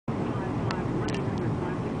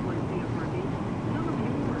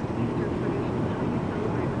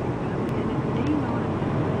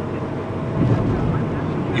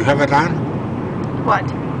have it on? What?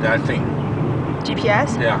 That thing.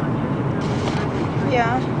 GPS? Yeah.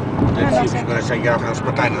 Yeah. Let's see if she's gonna say get off on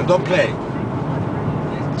Spartan. Now don't play.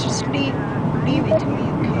 Just leave it to me,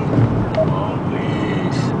 okay? Oh,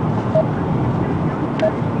 please.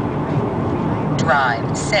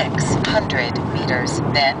 Drive 600 meters,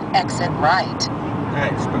 then exit right.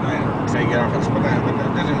 Right, Spartan. Say get off on Spartan, but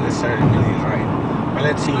that doesn't necessarily mean he's right. But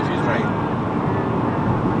let's see if he's right.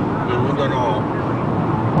 We don't know.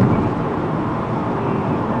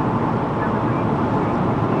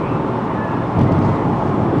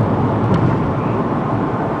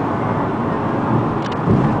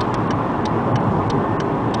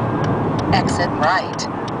 Exit right.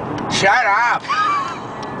 Shut up!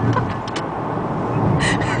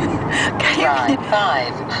 Drive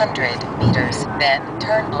 500 meters, then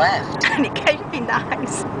turn left. Can you be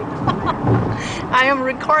nice? I am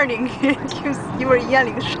recording. You were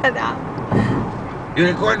yelling, shut up. You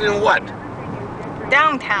recording what?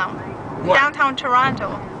 Downtown. What? Downtown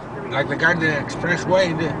Toronto. Like the guy in the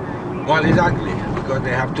expressway? Well, he's ugly because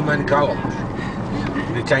they have too many columns.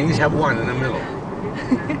 The Chinese have one in the middle.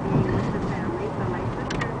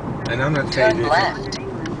 And I'm not saying Turn left.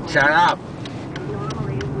 Shut up.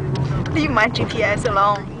 Leave my GPS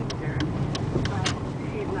alone.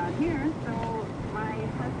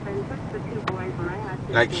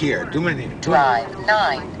 Like here, too many. Drive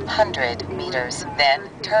 900 meters, then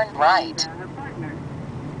turn right.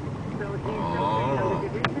 Oh.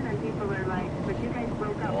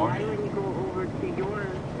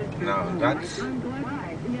 No,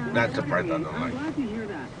 that's the part I don't like.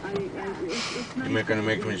 You're gonna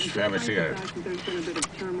make me have a cigarette.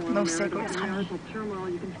 No cigarettes, honey.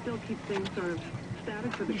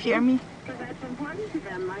 You hear me?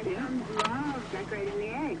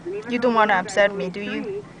 You don't want to upset me, do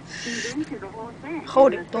you?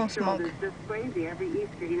 Hold it, don't smoke.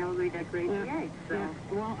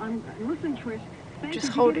 Just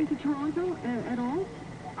hold it.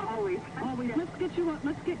 Always. Let's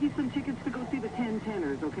get you some tickets to go see the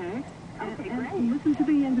 10-10ers, okay? And listen to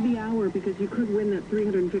the end of the hour because you could win that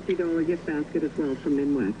 $350 gift basket as well from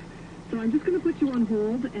Minwax. So I'm just going to put you on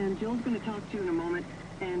hold, and Jill's going to talk to you in a moment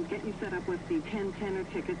and get you set up with the 10-10er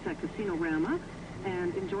tickets at Casino Rama,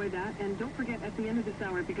 and enjoy that. And don't forget, at the end of this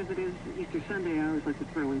hour, because it is Easter Sunday, I always like to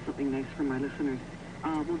throw in something nice for my listeners.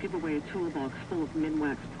 We'll give away a toolbox full of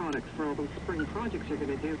Minwax products for all those spring projects you're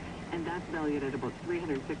going to do, and that's valued at about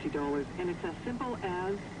 $350. And it's as simple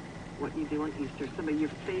as what you do on Easter, some of your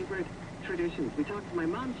favorite traditions. We talked to my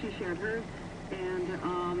mom, she shared hers, and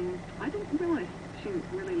I didn't realize she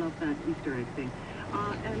really loved that Easter egg thing.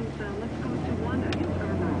 Let's go to Wanda in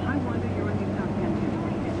Scarborough. Hi, Wanda, you're on News Talk 10.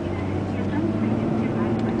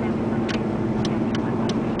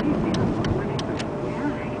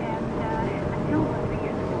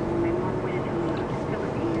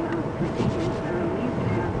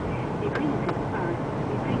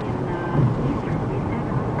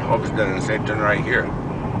 Hope it doesn't say turn right here.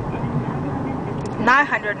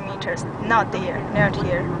 900 meters, not there, not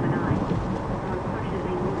here.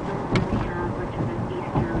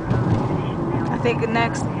 I think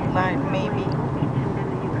next line, maybe.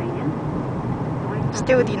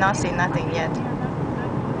 Still did not say nothing yet.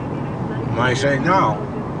 Might say no.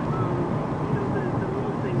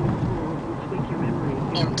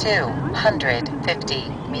 In 250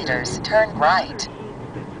 meters, turn right.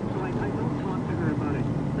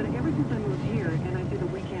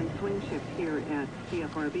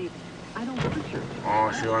 I don't go to church.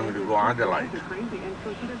 Oh, she wanted me to go on the light. Crazy, and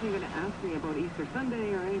so she doesn't even ask me about Easter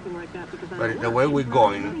Sunday or anything like that because But the way we're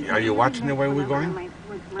going, are you watching the way we're going?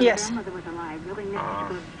 Yes.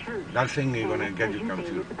 That thing is gonna get you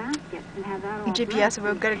confused. GPS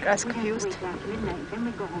will get us confused.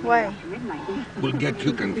 Why? Will get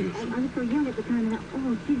you confused. I was so young at the time, and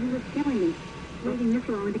oh, Jesus was killing me. Waiting this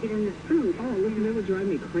long to get in this food. Oh, listen, it would drive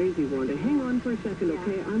me crazy, Wanda. Hang on for a second,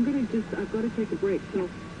 okay? I've got to take a break. So,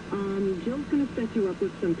 Jill's going to set you up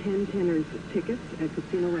with some 10-10ers tickets at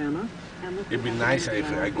Casino Rama. It'd be nice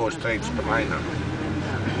if I go straight to Paulina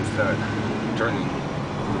instead of turning,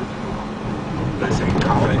 let's say,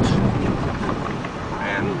 college.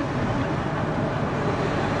 And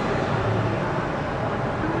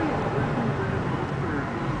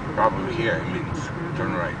probably here it means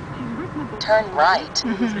turn right. Turn right.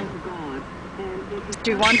 Mm-hmm.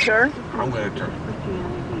 Do you want to turn? I'm going to turn.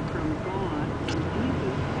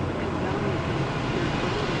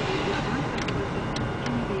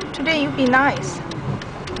 Today you be nice.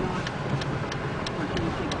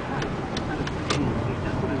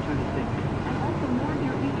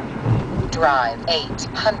 Drive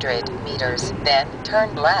 800 meters, then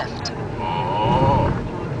turn left. Oh.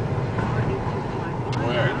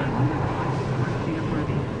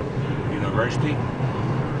 University.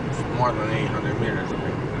 It's more than 800 meters.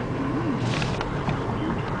 Okay.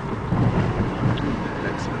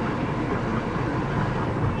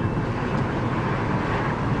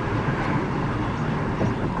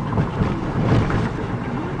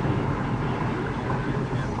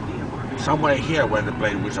 Somewhere here where the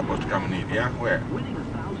plane was supposed to come and eat, yeah? Where?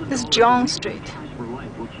 This is John Street.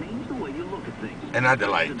 Another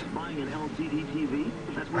light.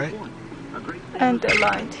 Right? And the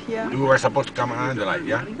light, yeah. We were supposed to come on the light,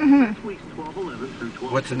 yeah? Mm-hmm.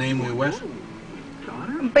 What's the name we was?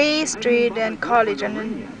 Bay Street and College and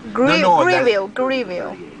then No, Greenville.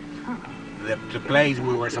 Greenville. The place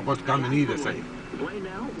we were supposed to come and eat, I say.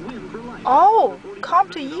 Oh, come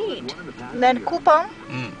to eat. Then coupon?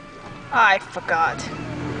 I forgot.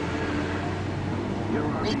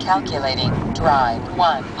 Recalculating. Drive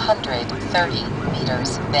 130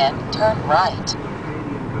 meters, then turn right.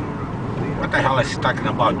 What the hell is she talking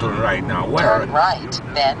about doing right now? Where? Turn right,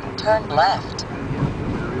 then turn left.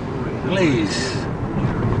 Please.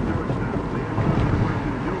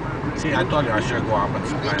 See, I told you I should go up and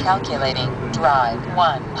spend. Recalculating. Drive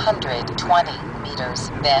 120 meters,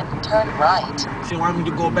 then turn right. She want me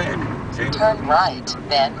to go back. See? Turn right,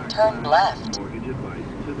 then turn left.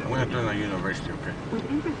 I'm going to turn on University, okay?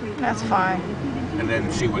 That's fine. And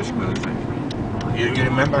then see what she's going to say. You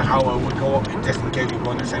remember how I would go, just in case you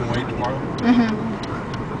go the same way tomorrow?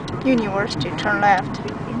 Mm-hmm. University, turn left.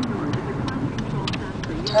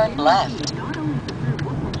 Turn left.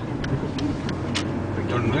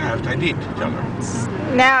 Turn left, I did tell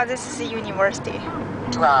her. Now this is the university.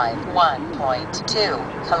 Drive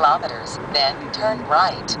 1.2 kilometers, then turn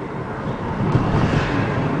right.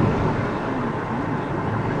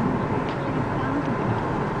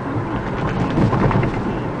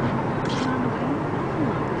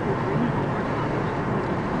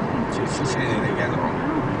 She's saying it again wrong.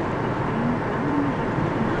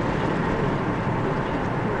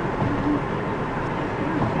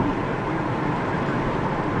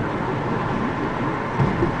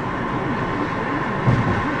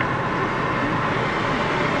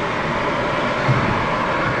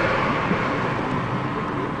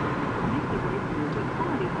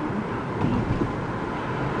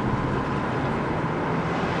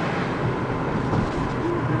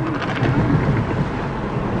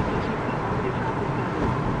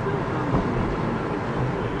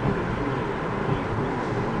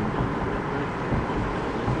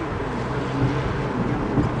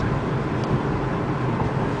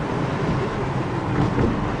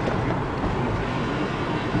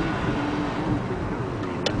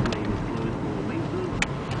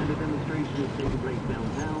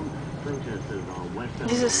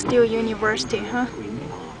 This is still university, huh?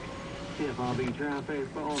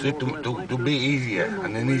 See, to be easier,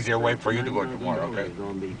 and an easier way for you to go tomorrow, okay?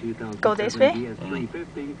 Go this way?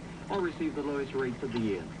 Or receive the lowest rates of the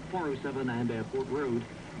year. 407 and Airport Road.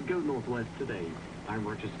 Go northwest today. I'm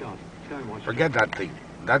Roger Scott. Skywatch. Forget that thing.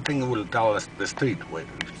 That thing will tell us the street way.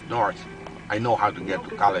 It's north. I know how to get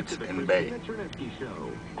to college in Bay.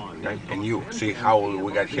 Okay? And you, see how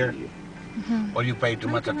we got here? Mm-hmm. Or you pay too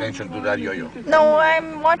much attention to that yo-yo? No,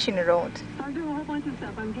 I'm watching the road.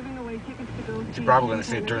 She's probably going to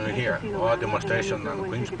say turn it here, or demonstration on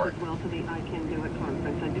Queen's Park.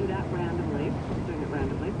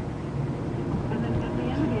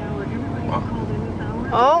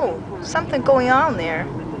 Oh, something going on there.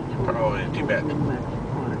 Probably in Tibet.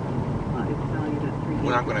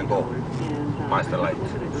 We're not going to go past the lights,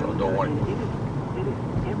 so don't worry.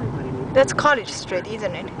 That's College Street,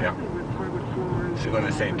 isn't it? Yeah. She's going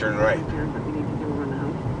to say turn right.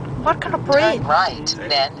 What kind of parade? Turn right,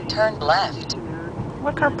 then turn left.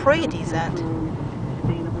 What kind of parade is that?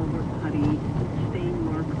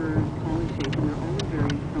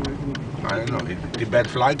 I don't know. Tibet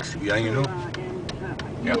flags, yeah, you know?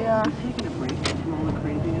 Yeah.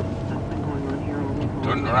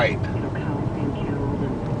 Turn right.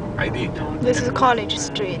 I did. This is College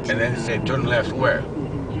Street. And then say turn left where?